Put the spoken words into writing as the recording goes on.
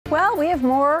Well, we have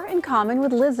more in common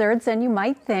with lizards than you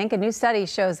might think. A new study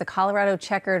shows the Colorado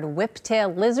checkered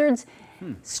whiptail lizards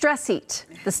stress eat.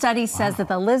 The study says that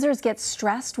the lizards get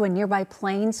stressed when nearby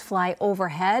planes fly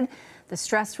overhead. The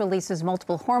stress releases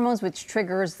multiple hormones, which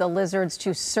triggers the lizards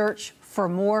to search for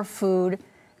more food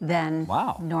than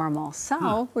normal.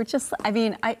 So we're just,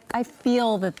 I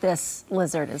feel that this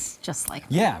lizard is just like...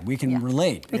 Yeah, we can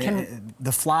relate.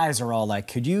 The flies are all like,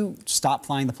 could you stop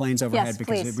flying the planes overhead? Yes,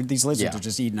 because these lizards are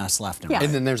just eating us left and right.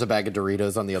 And then there's a bag of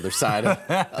Doritos on the other side of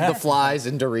the flies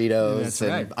and Doritos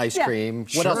and ice cream.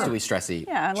 What else do we stress eat?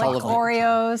 Yeah, like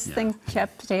Oreos,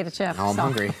 potato chips. Oh, I'm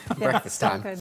hungry. Breakfast time.